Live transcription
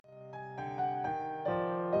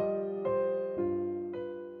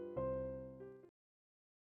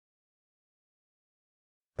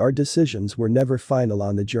Our decisions were never final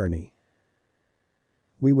on the journey.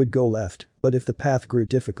 We would go left, but if the path grew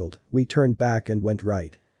difficult, we turned back and went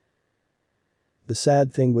right. The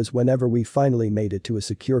sad thing was whenever we finally made it to a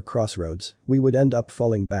secure crossroads, we would end up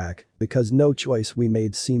falling back because no choice we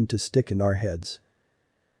made seemed to stick in our heads.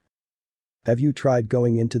 "Have you tried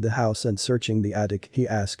going into the house and searching the attic?" he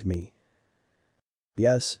asked me.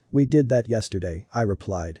 "Yes, we did that yesterday," I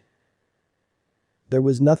replied. There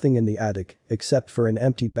was nothing in the attic except for an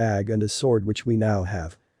empty bag and a sword which we now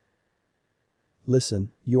have.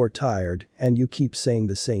 "Listen, you're tired and you keep saying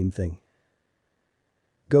the same thing.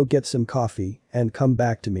 Go get some coffee and come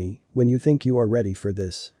back to me when you think you are ready for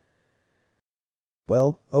this."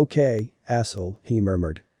 "Well, okay, asshole," he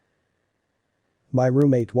murmured. My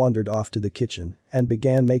roommate wandered off to the kitchen and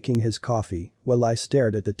began making his coffee while I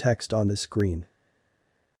stared at the text on the screen.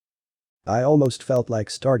 I almost felt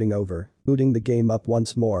like starting over, booting the game up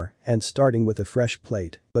once more and starting with a fresh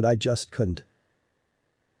plate, but I just couldn't.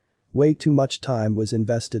 Way too much time was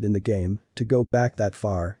invested in the game to go back that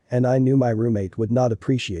far, and I knew my roommate would not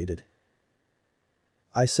appreciate it.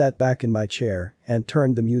 I sat back in my chair and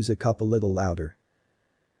turned the music up a little louder.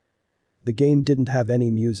 The game didn't have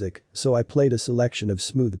any music, so I played a selection of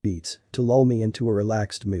smooth beats to lull me into a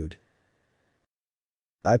relaxed mood.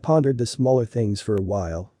 I pondered the smaller things for a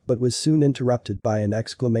while, but was soon interrupted by an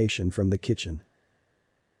exclamation from the kitchen.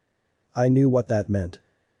 I knew what that meant.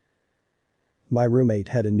 My roommate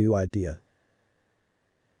had a new idea.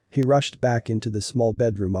 He rushed back into the small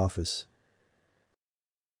bedroom office.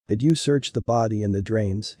 "Did you search the body and the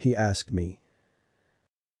drains?" he asked me.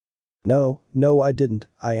 No, I didn't,"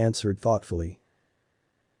 I answered thoughtfully.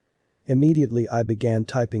 Immediately I began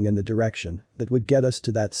typing in the direction that would get us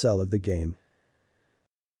to that cell of the game.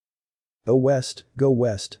 Go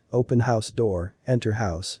west, open house door, enter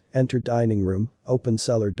house, enter dining room, open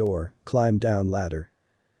cellar door, climb down ladder.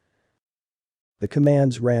 The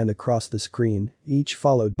commands ran across the screen, each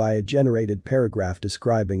followed by a generated paragraph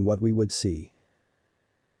describing what we would see.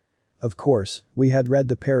 Of course, we had read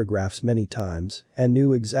the paragraphs many times and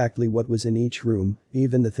knew exactly what was in each room,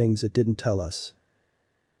 even the things it didn't tell us.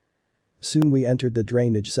 Soon we entered the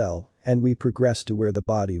drainage cell and we progressed to where the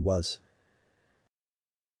body was.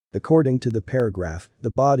 According to the paragraph,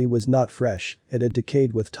 the body was not fresh, it had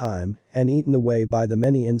decayed with time and eaten away by the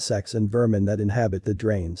many insects and vermin that inhabit the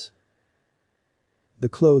drains. The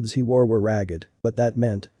clothes he wore were ragged, but that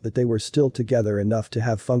meant that they were still together enough to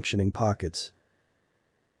have functioning pockets.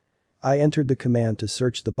 I entered the command to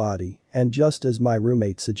search the body, and just as my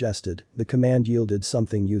roommate suggested, the command yielded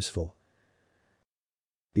something useful.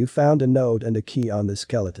 "You found a note and a key on the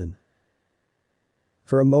skeleton."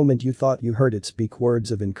 For a moment you thought you heard it speak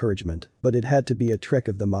words of encouragement, but it had to be a trick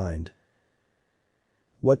of the mind.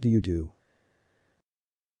 "What do you do?"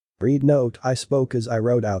 "Read note," I spoke as I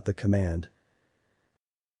wrote out the command.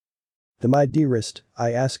 "To my dearest,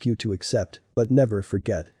 I ask you to accept, but never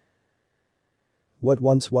forget. What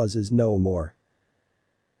once was is no more.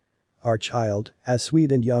 Our child, as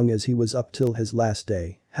sweet and young as he was up till his last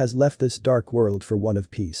day, has left this dark world for one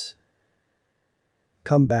of peace.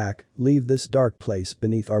 Come back, leave this dark place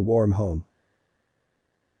beneath our warm home.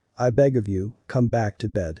 I beg of you, come back to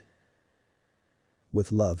bed.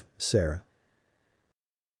 With love, Sarah."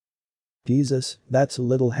 "Jesus, that's a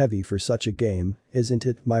little heavy for such a game, isn't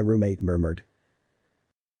it?" my roommate murmured.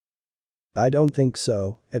 "I don't think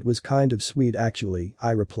so, it was kind of sweet actually,"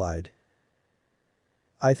 I replied.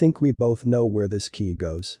 "I think we both know where this key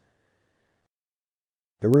goes."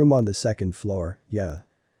 "The room on the second floor, yeah."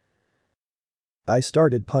 I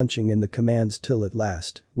started punching in the commands till at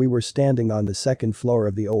last, we were standing on the second floor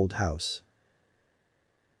of the old house.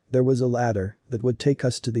 There was a ladder that would take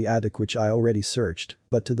us to the attic which I already searched,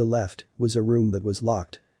 but to the left was a room that was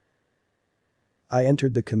locked. I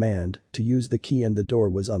entered the command to use the key and the door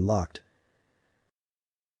was unlocked.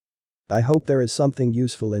 "I hope there is something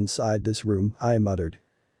useful inside this room," I muttered.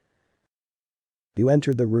 You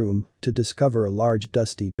enter the room to discover a large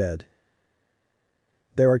dusty bed.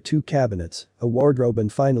 There are 2 cabinets, a wardrobe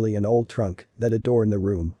and finally an old trunk that adorn the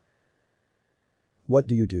room. What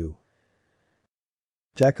do you do?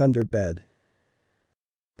 Check under bed.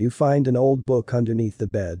 You find an old book underneath the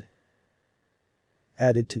bed.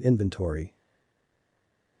 Add it to inventory.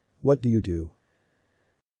 What do you do?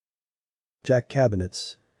 Check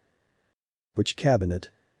cabinets. Which cabinet?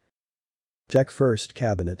 Check first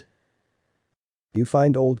cabinet. You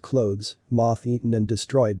find old clothes, moth-eaten and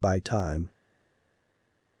destroyed by time.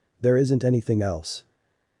 There isn't anything else.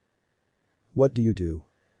 What do you do?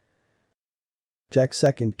 Check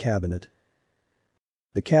second cabinet.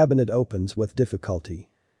 The cabinet opens with difficulty.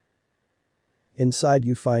 Inside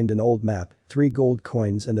you find an old map, 3 gold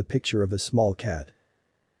coins and a picture of a small cat.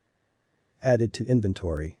 Added to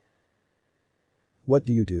inventory. What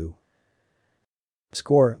do you do?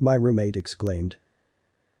 Score, my roommate exclaimed.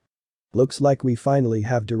 Looks like we finally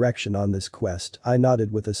have direction on this quest, I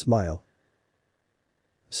nodded with a smile.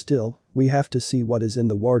 Still, we have to see what is in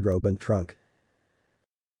the wardrobe and trunk.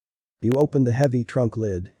 You open the heavy trunk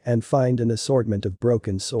lid and find an assortment of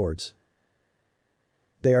broken swords.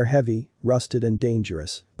 They are heavy, rusted and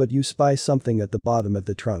dangerous, but you spy something at the bottom of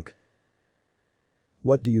the trunk.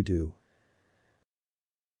 What do you do?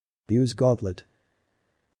 Use gauntlet.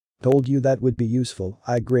 Told you that would be useful,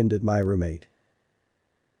 I grinned at my roommate.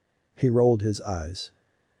 He rolled his eyes.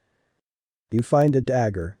 You find a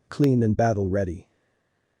dagger, clean and battle ready.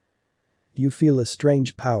 You feel a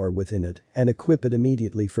strange power within it and equip it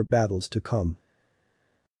immediately for battles to come.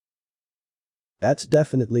 That's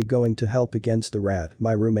definitely going to help against the rat,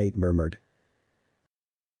 my roommate murmured.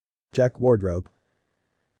 Check wardrobe.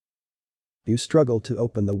 You struggle to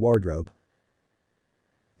open the wardrobe.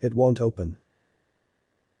 It won't open.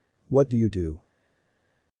 What do you do?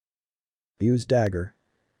 Use dagger.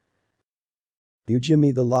 You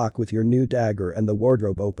jimmy the lock with your new dagger and the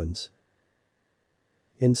wardrobe opens.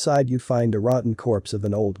 Inside you find a rotten corpse of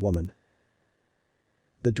an old woman.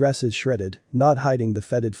 The dress is shredded, not hiding the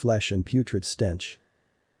fetid flesh and putrid stench.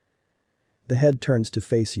 The head turns to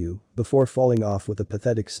face you, before falling off with a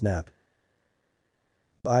pathetic snap.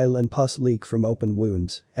 Bile and pus leak from open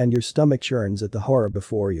wounds, and your stomach churns at the horror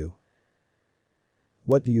before you.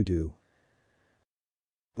 What do you do?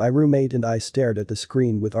 My roommate and I stared at the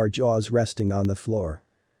screen with our jaws resting on the floor.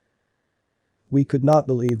 We could not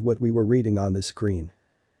believe what we were reading on the screen.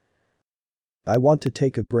 I want to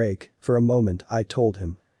take a break, for a moment, I told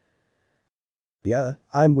him. Yeah,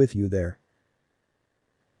 I'm with you there.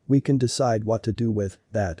 We can decide what to do with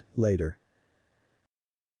that later.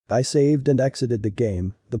 I saved and exited the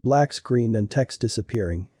game, the black screen and text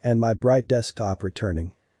disappearing, and my bright desktop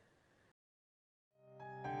returning.